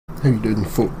How you doing,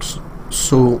 folks?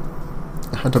 So,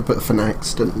 I had a bit of an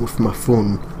accident with my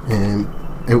phone.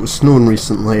 It was snowing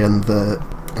recently and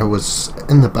I was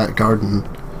in the back garden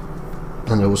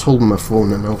and I was holding my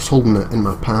phone and I was holding it in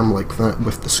my palm like that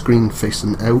with the screen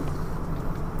facing out,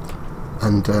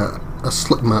 and I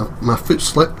slipped, my foot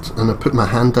slipped and I put my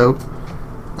hand out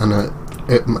and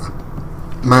it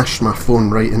mashed my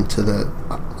phone right into a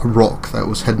rock that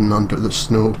was hidden under the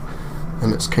snow,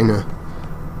 and it's kind of,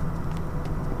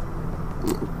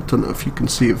 don't know if you can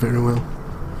see it very well.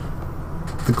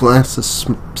 The glass is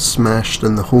smashed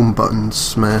and the home button's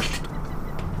smashed.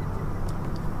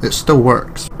 It still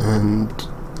works, and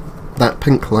that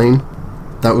pink line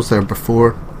that was there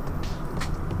before,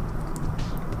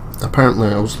 apparently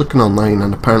I was looking online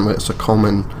and apparently it's a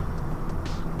common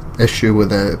issue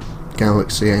with a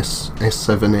Galaxy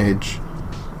S7 Edge,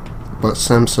 but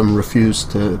Samsung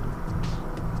refused to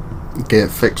get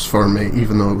it fixed for me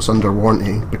even though it was under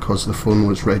warranty, because the phone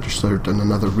was registered in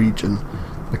another region,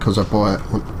 because I bought it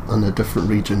in a different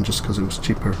region just because it was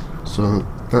cheaper. So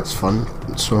that's fun.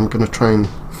 So I'm going to try and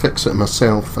fix it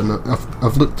myself, and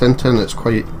I've looked into it and it's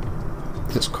quite,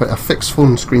 I fixed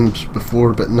phone screens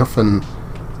before, but nothing,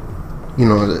 you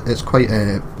know, it's quite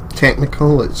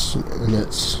technical. It's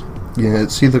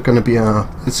either going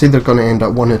to end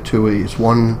up one of two ways.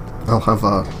 One, I'll have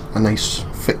a nice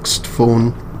fixed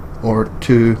phone, or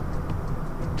two,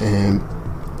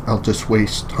 I'll just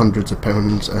waste hundreds of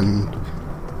pounds and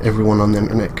everyone on the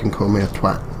internet can call me a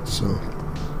twat. So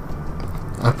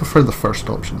I prefer the first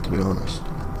option, to be honest.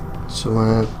 So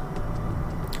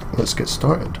let's get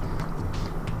started.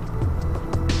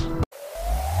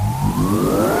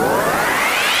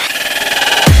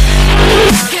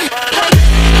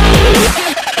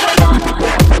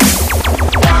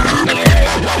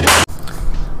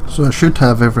 So I should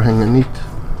have everything I need.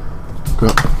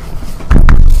 Got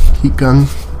heat gun,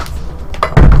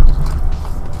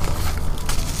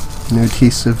 new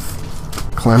adhesive,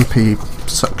 clampy,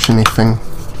 suctiony thing,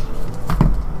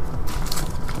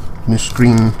 new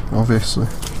screen obviously,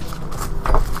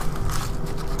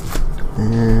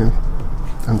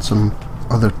 and some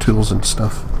other tools and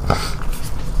stuff.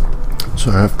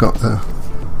 So I've got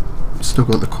still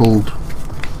got the cold,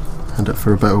 had it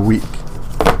for about a week.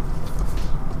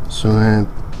 So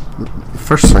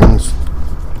first things,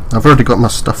 I've already got my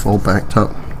stuff all backed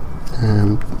up.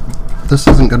 This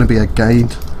isn't going to be a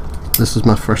guide. This is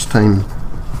my first time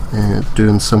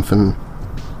doing something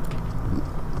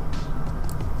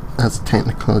as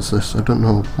technical as this. I don't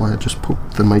know why I just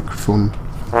poked the microphone.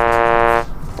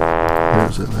 Where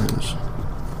is it? There's,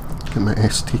 get my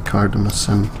SD card and my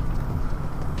SIM.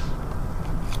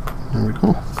 There we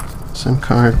go. SIM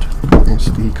card,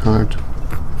 SD card.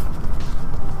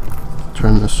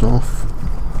 Turn this off.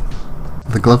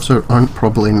 The gloves aren't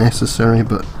probably necessary,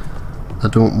 but I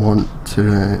don't want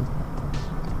to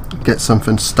get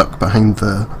something stuck behind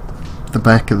the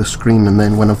back of the screen, and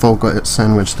then when I've all got it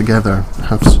sandwiched together,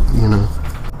 have, you know.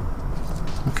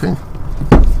 Okay,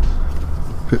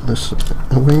 put this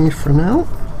away for now.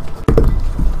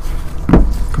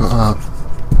 Got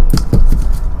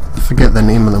I forget the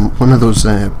name of them. One of those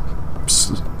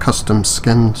custom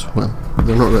skins. Well,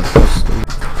 they're not really custom.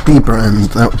 B-brand,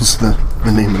 that was the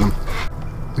name of them.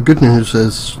 The good news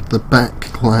is the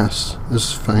back glass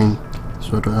is fine,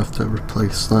 so I don't have to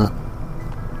replace that.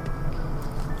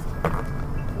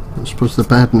 I suppose the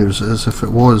bad news is if it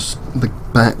was the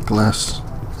back glass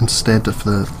instead of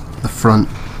the front,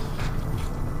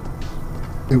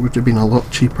 it would have been a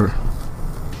lot cheaper.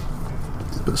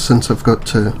 But since I've got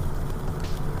to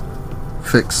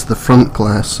fix the front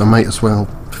glass, I might as well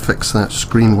fix that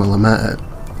screen while I'm at it.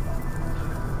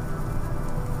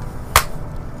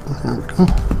 There we go.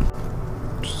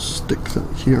 Just stick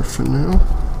that here for now.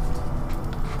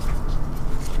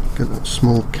 Get that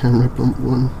small camera bump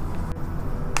one.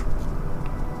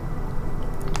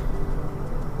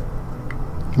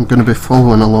 I'm going to be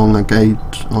following along a guide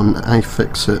on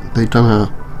iFixit. They done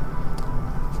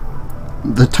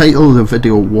the title of the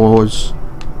video was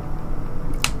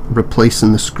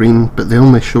replacing the screen, but they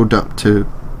only showed up to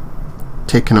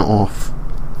taking it off.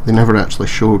 They never actually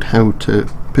showed how to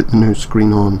put the new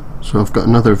screen on. So I've got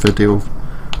another video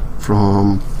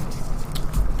from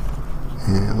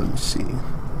let me see,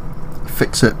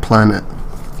 Fix It Planet.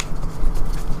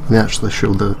 They actually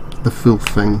show the full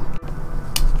thing.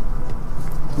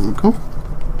 There we go.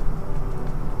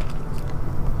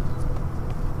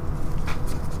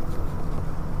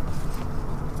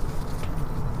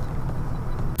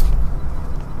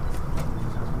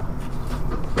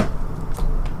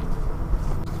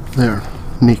 There,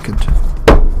 naked.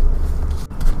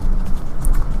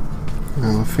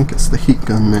 I think it's the heat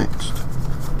gun next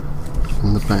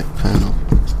on the back panel.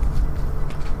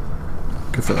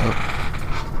 Give it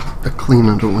a clean,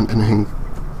 I don't want anything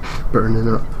burning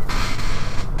up.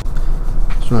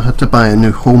 So I had to buy a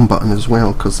new home button as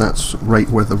well, because that's right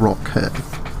where the rock hit.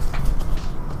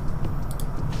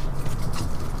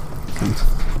 You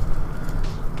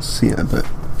can see it a bit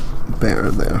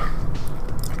better there.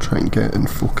 I'll try and get it in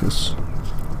focus.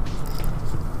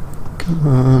 Come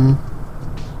on.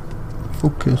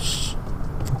 Focus.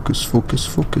 Focus, focus,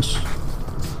 focus.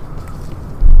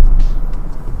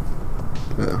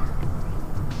 There.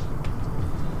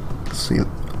 See, it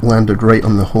landed right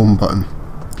on the home button.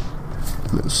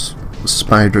 And it's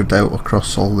spidered out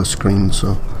across all the screen,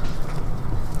 so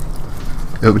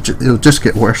it'll just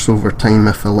get worse over time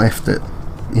if I left it,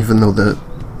 even though the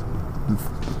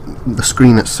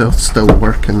screen itself's still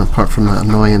working, apart from that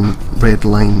annoying red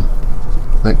line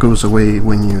that goes away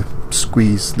when you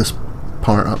squeeze this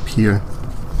part up here.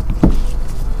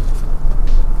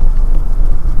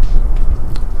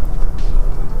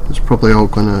 It's probably all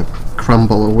gonna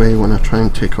crumble away when I try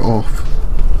and take it off.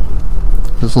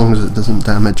 As long as it doesn't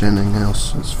damage anything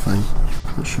else, it's fine.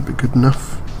 That should be good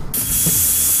enough.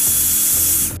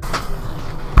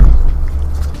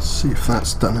 Let's see if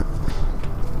that's done it.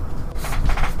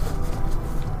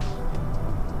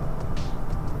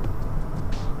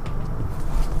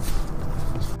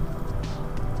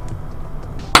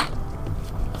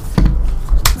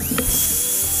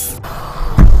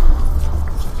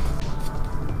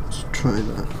 Let's try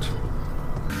that.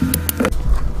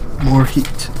 More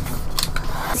heat.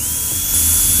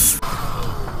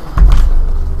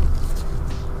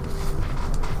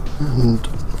 And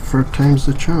 4 times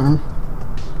the charm.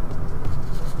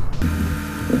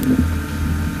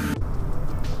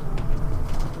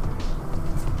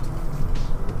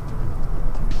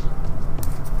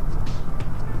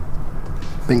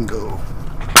 Bingo.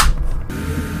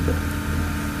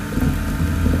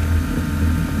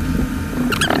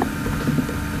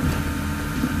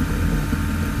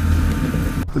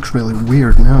 Looks really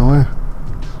weird now, eh?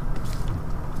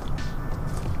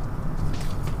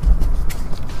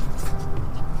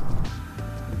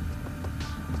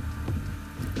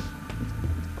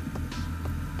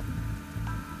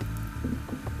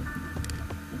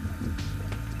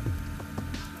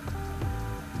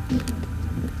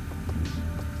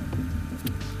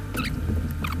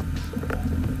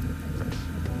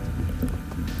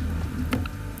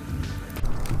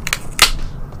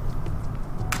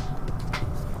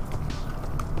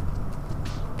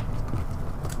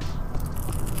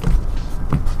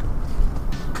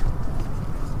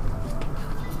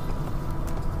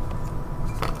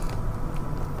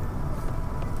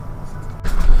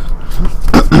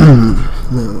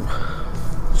 Now,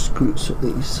 screws at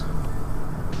these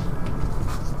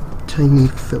tiny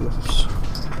Phillips.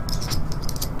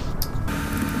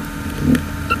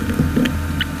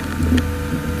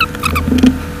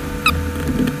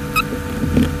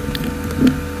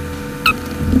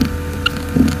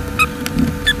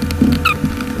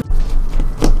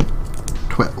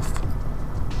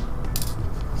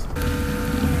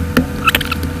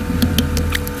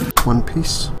 One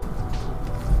piece.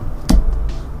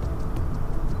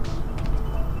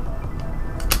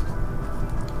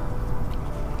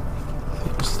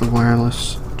 Here's the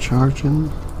wireless charging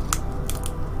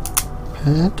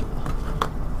pad.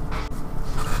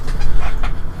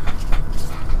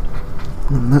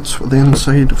 And that's what the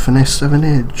inside of an S7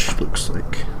 Edge looks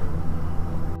like.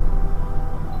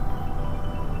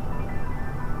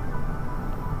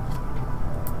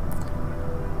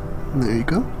 And there you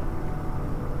go.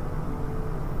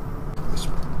 This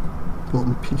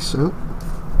bottom piece out.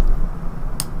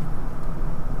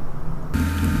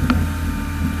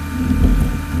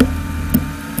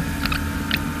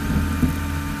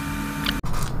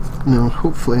 Now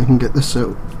hopefully I can get this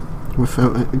out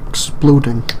without it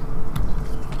exploding.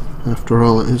 After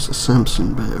all, it is a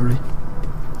Samsung battery.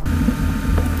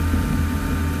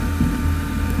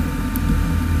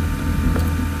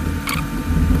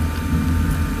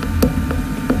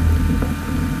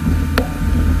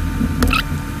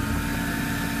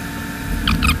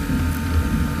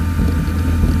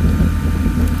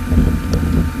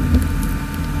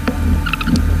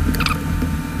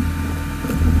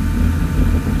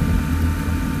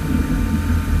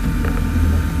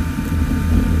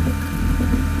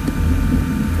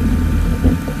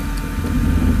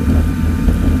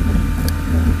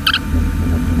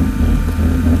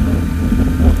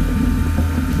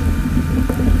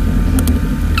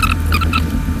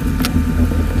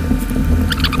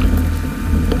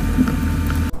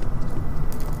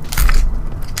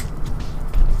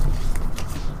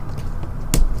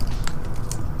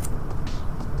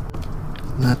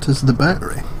 that is the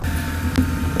battery.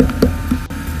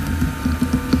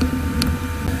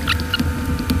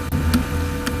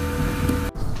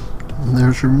 And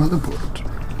there's your motherboard.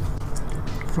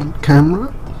 Front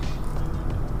camera.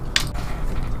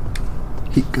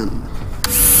 Heat gun.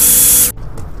 Let's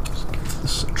give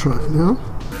this a try now.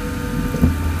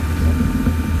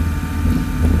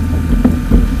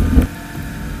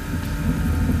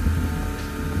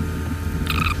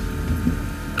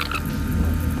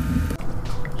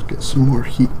 Let's get some more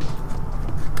heat.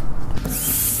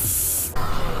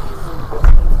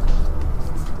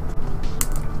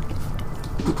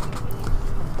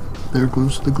 There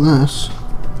goes the glass.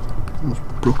 It was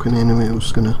broken anyway, it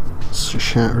was gonna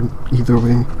shatter either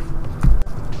way.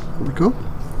 There we go.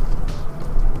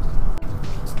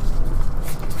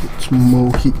 It's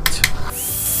more heat.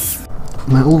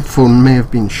 My old phone may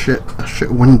have been a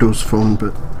shit Windows phone,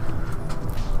 but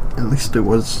at least it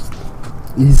was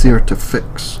easier to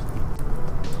fix.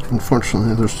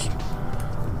 Unfortunately, there's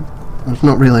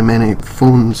not really many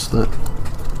phones that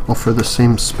offer the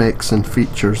same specs and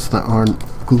features that aren't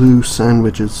glue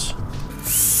sandwiches.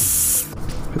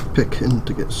 Put pick in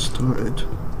to get started.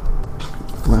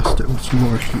 Blast it with some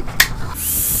more heat.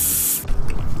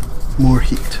 More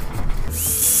heat.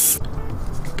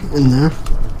 Get in there.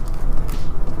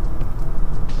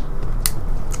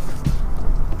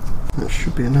 That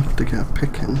should be enough to get a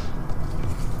pick in.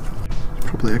 It's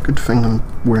probably a good thing I'm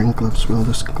wearing gloves with all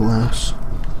this glass.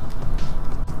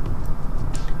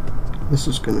 This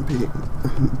is going to be a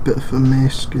bit of a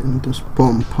mess getting this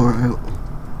bottom part out.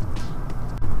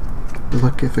 Be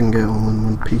lucky if I can get it all in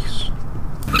one piece.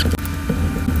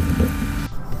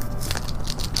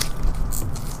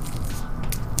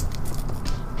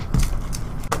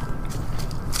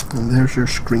 And there's your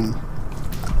screen.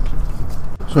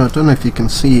 So I don't know if you can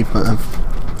see, but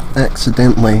I've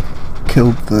accidentally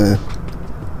killed the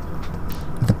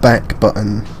back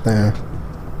button there.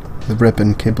 The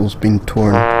ribbon cable's been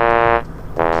torn.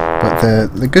 But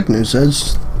the good news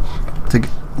is,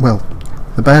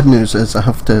 the bad news is I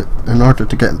have to, in order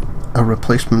to get a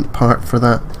replacement part for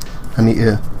that, I need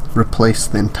to replace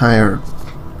the entire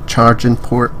charging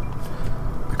port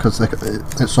because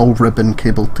it's all ribbon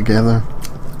cabled together.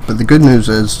 But the good news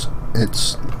is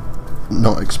it's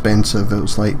not expensive. It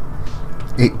was like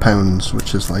 £8,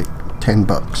 which is like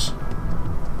 $10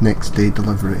 next day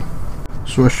delivery.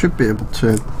 So I should be able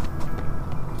to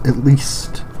at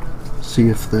least see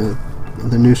if the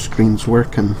new screen's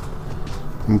working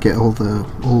and get all the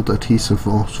old adhesive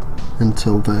off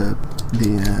until the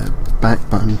back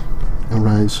button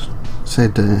arrives. It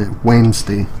said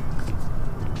Wednesday.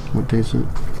 What day is it?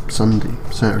 Sunday.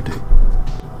 Saturday.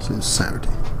 It says Saturday.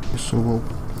 So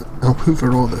I'll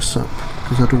hoover all this up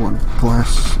because I don't want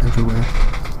glass everywhere.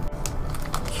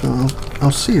 So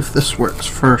I'll see if this works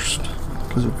first,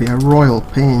 because it'd be a royal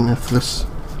pain if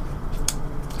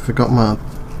I got my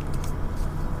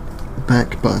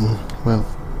back button, well,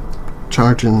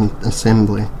 charging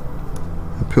assembly,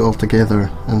 I put all together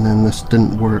and then this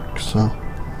didn't work, so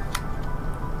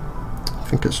I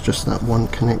think it's just that one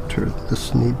connector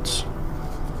this needs.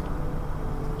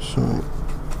 So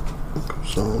it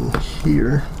goes on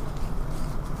here,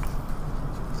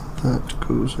 that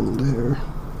goes in there.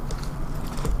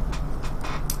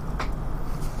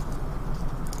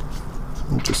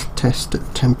 I'll just test it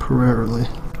temporarily.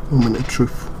 Moment of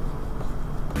truth.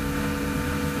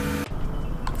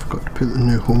 Forgot to put the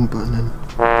new home button in.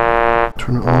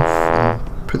 Turn it off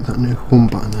and put that new home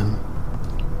button in.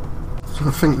 So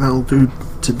I think that'll do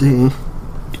today.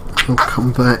 I'll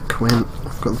come back when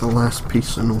I've got the last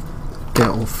piece and I'll get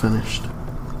it all finished.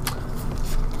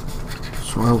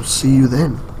 So I'll see you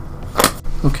then.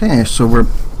 Okay, so we're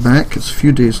back. It's a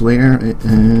few days later. It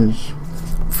is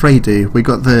Friday. We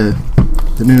got the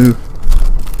new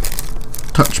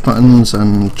touch buttons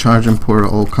and charging port.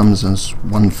 All comes as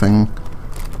one thing,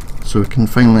 so we can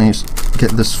finally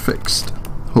get this fixed,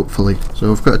 hopefully. So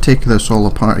we've got to take this all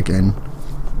apart again,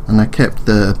 and I kept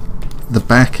the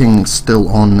backing still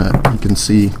on it, you can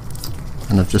see,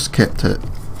 and I've just kept it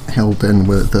held in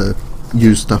with the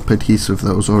used up adhesive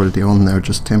that was already on there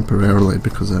just temporarily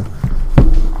because I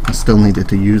still needed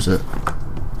to use it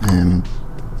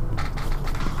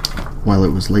while it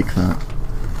was like that.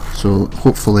 So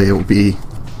hopefully it will be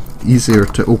easier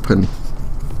to open,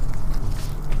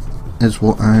 is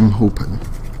what I'm hoping.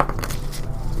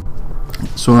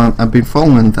 So I've been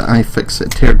following the iFixit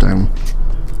teardown,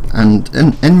 and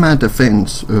in my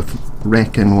defence of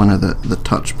wrecking one of the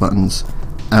touch buttons,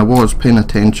 I was paying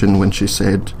attention when she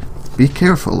said, be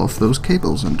careful of those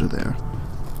cables under there.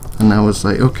 And I was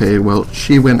like, okay, well,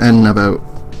 she went in about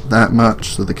that much,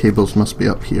 so the cables must be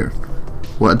up here.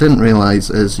 What I didn't realise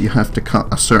is you have to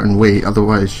cut a certain way,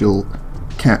 otherwise you'll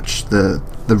catch the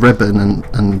ribbon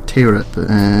and tear it.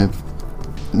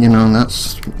 You know,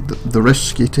 that's the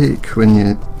risk you take when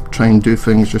you try and do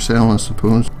things yourself, I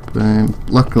suppose.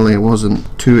 Luckily it wasn't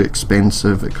too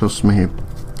expensive. It cost me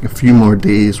a few more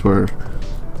days where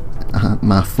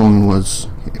my phone was,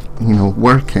 you know,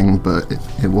 working, but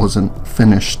it wasn't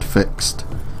finished, fixed,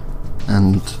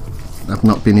 and I've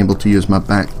not been able to use my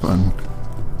back button,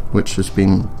 which has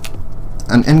been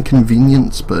an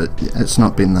inconvenience, but it's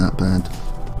not been that bad.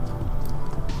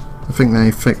 I think they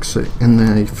fix it in the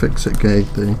iFixit guide.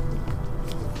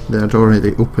 They had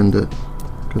already opened it,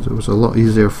 because it was a lot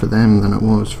easier for them than it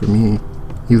was for me.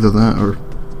 Either that, or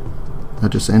I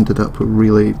just ended up with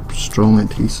really strong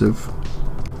adhesive.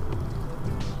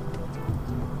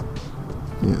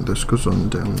 Yeah, this goes on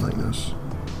down like this.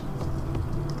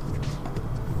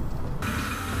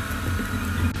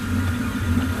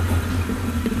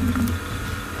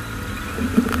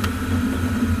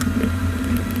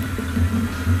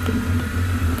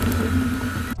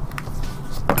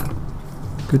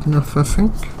 Good enough, I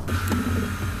think.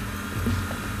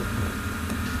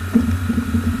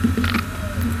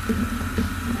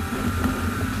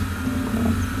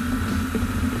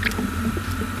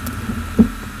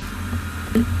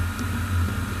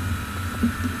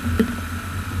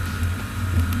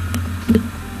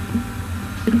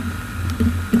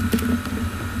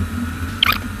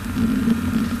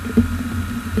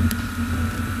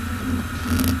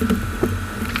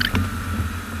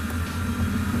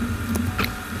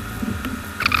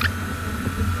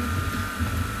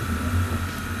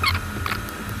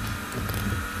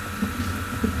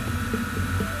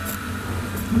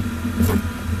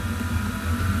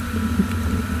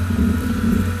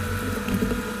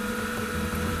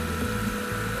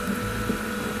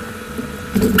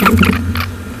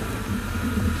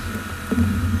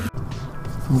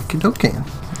 Okie dokie.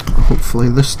 Hopefully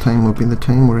this time will be the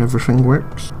time where everything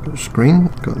works. Got a screen,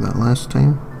 got that last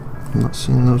time. I'm not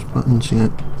seeing those buttons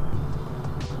yet.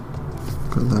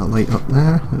 Got that light up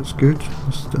there, that's good.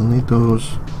 I still need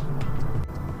those.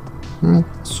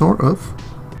 Sort of.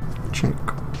 Check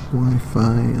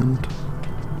Wi-Fi and...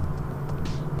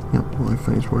 Yep,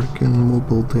 Wi-Fi's working,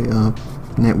 mobile data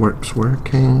network's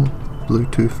working,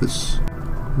 Bluetooth is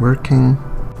working.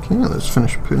 Okay, let's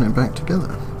finish putting it back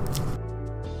together.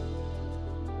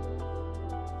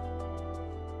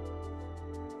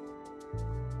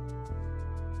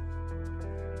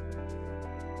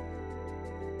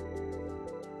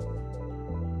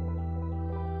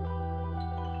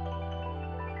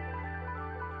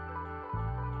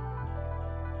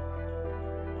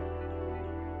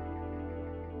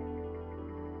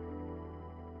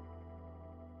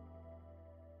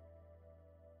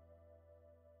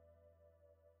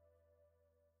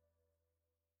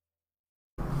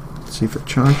 See if it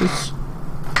charges.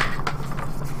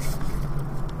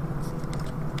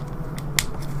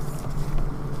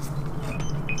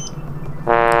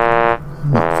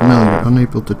 Not familiar.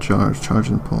 Unable to charge.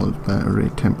 Charging pause. Battery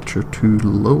temperature too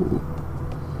low.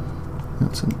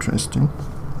 That's interesting.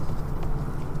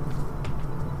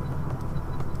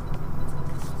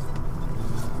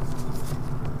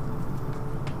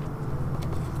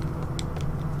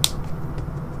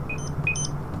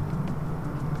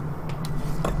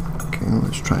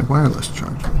 Let's try wireless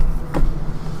charging.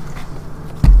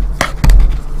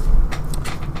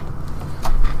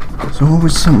 There's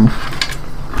always some.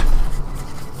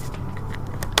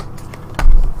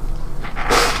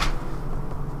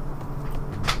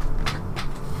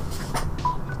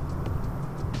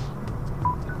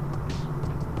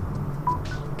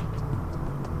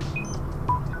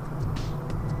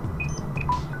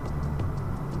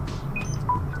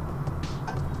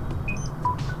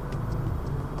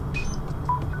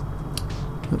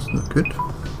 That's not good.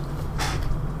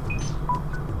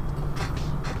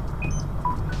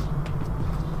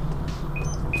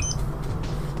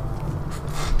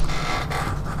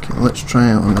 Okay, let's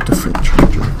try it on a different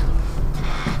charger.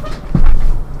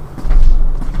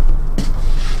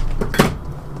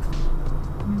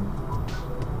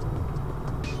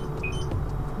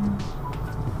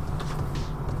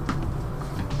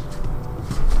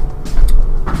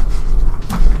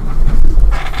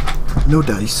 No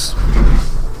dice.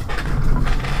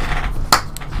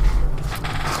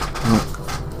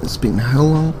 It's been how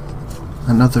long?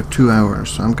 Another 2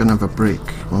 hours, so I'm gonna have a break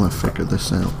while I figure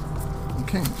this out.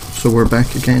 Okay, so we're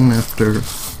back again after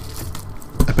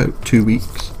about 2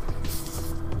 weeks.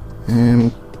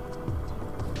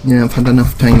 Yeah, I've had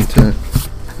enough time to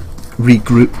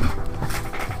regroup,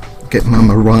 get my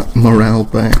morale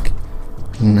back,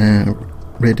 and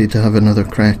ready to have another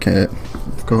crack at it.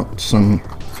 got some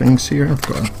things here. I've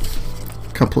got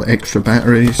a couple of extra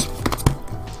batteries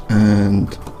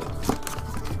and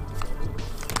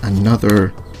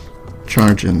another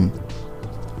charging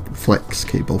flex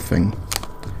cable thing.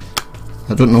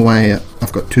 I don't know why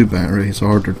I've got two batteries. I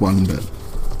ordered one, but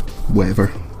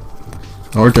whatever.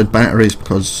 I ordered batteries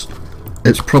because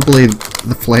it's probably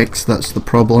the flex that's the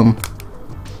problem,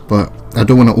 but I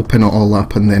don't want to open it all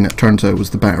up and then it turns out it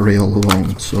was the battery all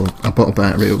along. So I bought a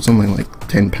battery. It was only like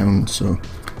 £10, so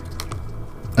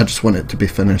I just want it to be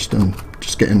finished. I'm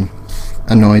just getting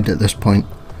annoyed at this point.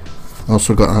 I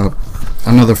also got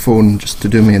another phone just to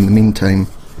do me in the meantime.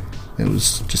 It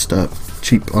was just a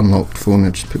cheap unlocked phone.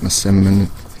 I just put my SIM in.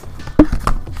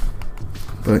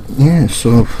 But yeah,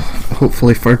 so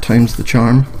hopefully third time's the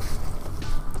charm.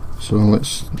 So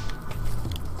let's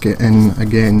get in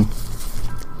again.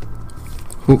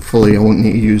 Hopefully I won't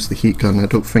need to use the heat gun. I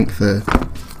don't think the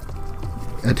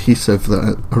adhesive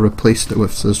that I replaced it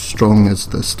with is as strong as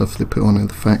the stuff they put on at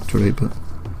the factory, but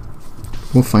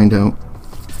we'll find out.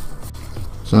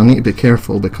 So I need to be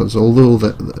careful because although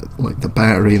like the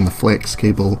battery and the flex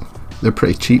cable, they're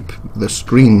pretty cheap, the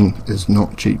screen is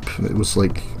not cheap. It was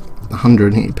like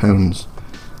 £180,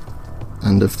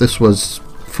 and if this was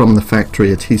from the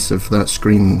factory adhesive, that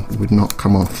screen would not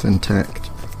come off intact.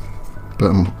 But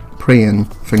I'm praying,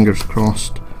 fingers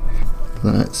crossed,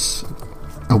 that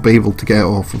I'll be able to get it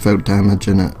off without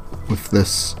damaging it with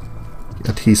this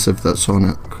adhesive that's on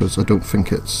it, because I don't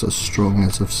think it's as strong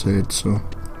as I've said. So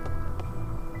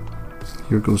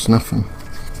here goes nothing.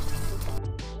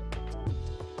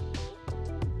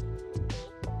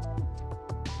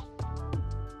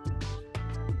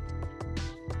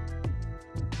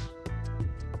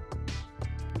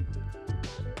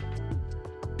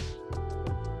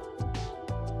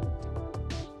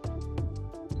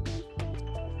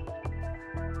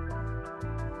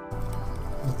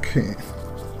 Okay,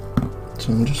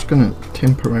 so I'm just going to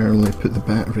temporarily put the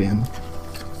battery in,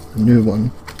 a new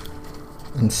one,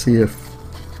 and see if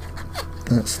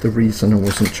that's the reason I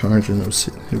wasn't charging.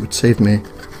 It would save me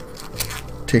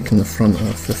taking the front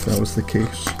off if that was the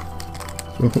case.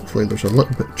 So hopefully there's a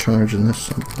little bit of charge in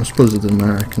this. I suppose it doesn't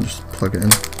matter, I can just plug it in.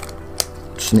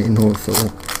 Just need to know if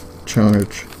it'll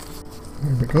charge.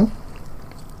 There we go.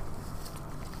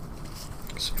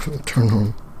 See if it'll turn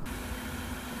on.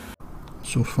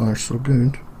 So far so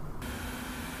good.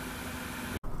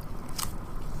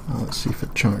 Now let's see if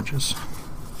it charges.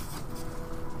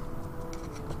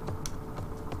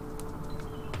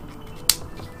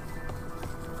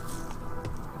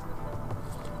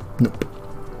 Nope.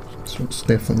 So it's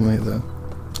definitely the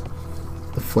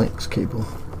flex cable.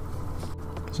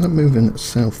 Is that moving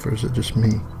itself or is it just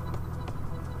me?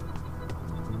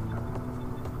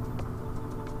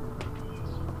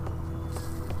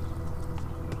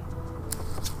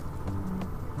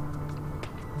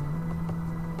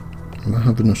 Am I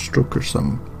having a stroke or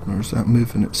something? Or is that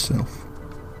moving itself?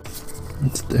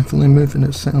 It's definitely moving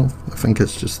itself. I think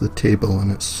it's just the table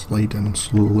and it's sliding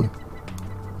slowly.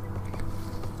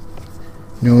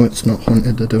 No, it's not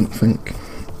haunted, I don't think.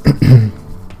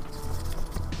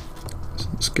 So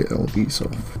let's get all these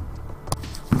off.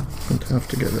 I'm going to have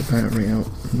to get the battery out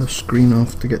and the screen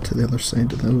off to get to the other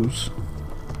side of those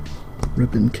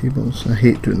ribbon cables. I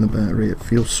hate doing the battery, it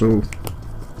feels so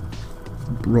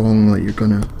wrong, like you're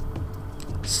gonna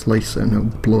slice it and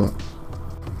it'll blow up.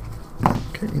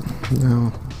 Okay,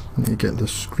 now I need to get the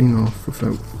screen off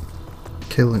without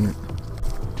killing it.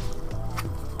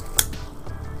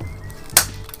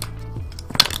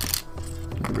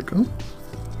 There we go.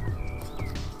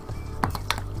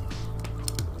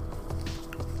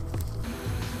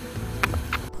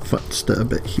 Futzed it a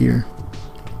bit here.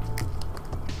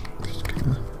 Just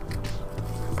kinda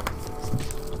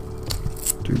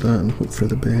do that and hope for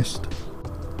the best.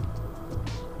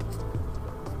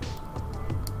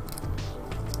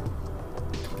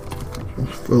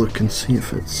 I'll look and see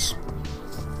if it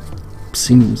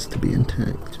seems to be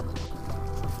intact.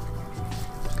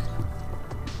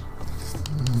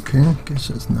 Okay, I guess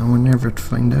it's now or never to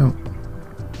find out.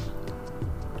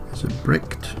 Is it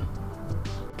bricked?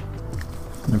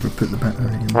 Never put the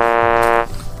battery in.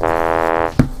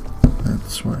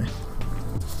 That's why.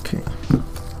 Okay,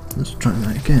 let's try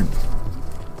that again.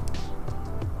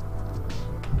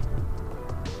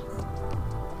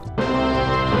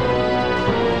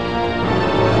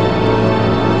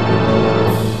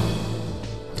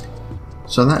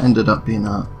 So that ended up being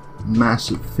a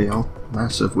massive fail,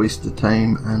 massive waste of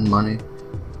time and money.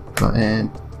 But I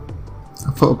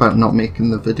thought about not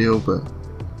making the video, but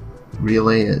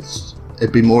really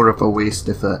it'd be more of a waste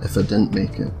if I didn't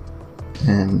make it.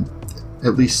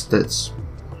 At least it's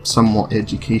somewhat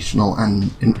educational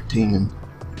and entertaining,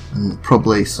 and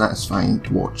probably satisfying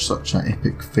to watch such an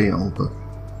epic fail. But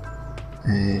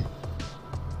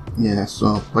yeah,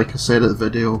 so like I said at the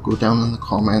video, go down in the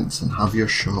comments and have your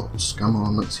shots. Come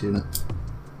on, let's hear it.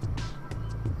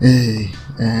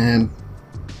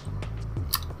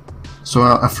 So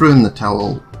I threw in the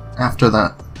towel after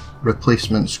that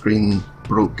replacement screen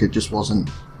broke. It just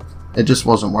wasn't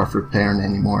worth repairing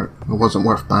anymore. It wasn't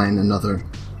worth buying another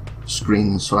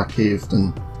screen, so I caved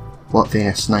and bought the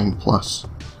S9 Plus.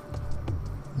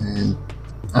 And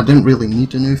I didn't really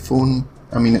need a new phone.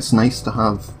 I mean, it's nice to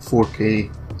have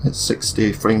 4K at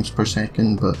 60 frames per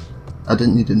second, but I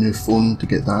didn't need a new phone to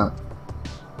get that.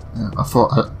 I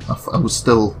thought I was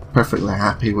still perfectly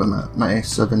happy with my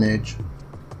S7 Edge,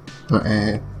 but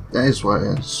that is what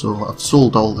it is. So I've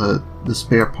sold all the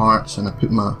spare parts, and I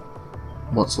put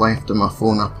what's left of my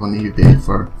phone up on eBay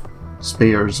for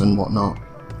spares and whatnot.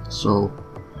 So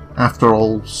after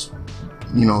all's,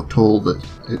 you know, told, that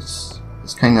it's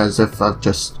kind of as if I've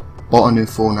just bought a new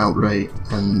phone outright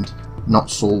and not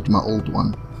sold my old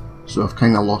one. So I've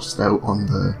kind of lost out on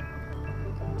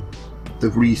the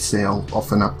resale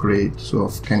of an upgrade. So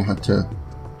I've kind of had to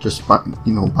just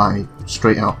buy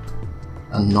straight up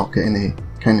and not get any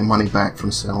kind of money back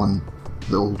from selling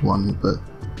the old one. But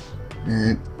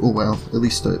oh well, at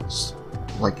least it's,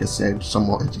 like I said,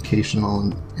 somewhat educational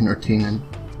and entertaining.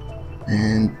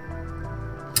 And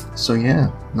so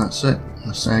yeah, that's it.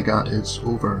 The saga is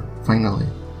over finally.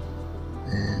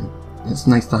 And it's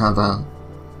nice to have a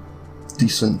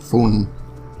decent phone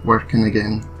working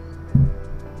again.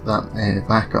 That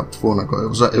backup phone I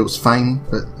got, it was fine,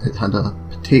 but it had a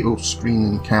potato screen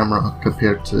and camera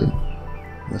compared to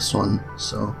this one.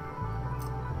 So,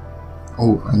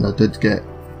 oh, and I did get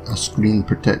a screen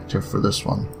protector for this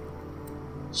one.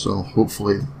 So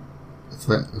hopefully,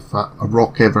 if a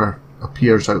rock ever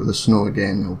appears out of the snow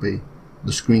again, it'll be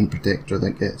the screen protector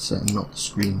that gets it and not the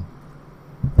screen.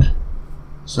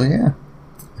 So yeah,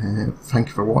 thank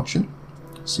you for watching.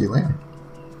 See you later.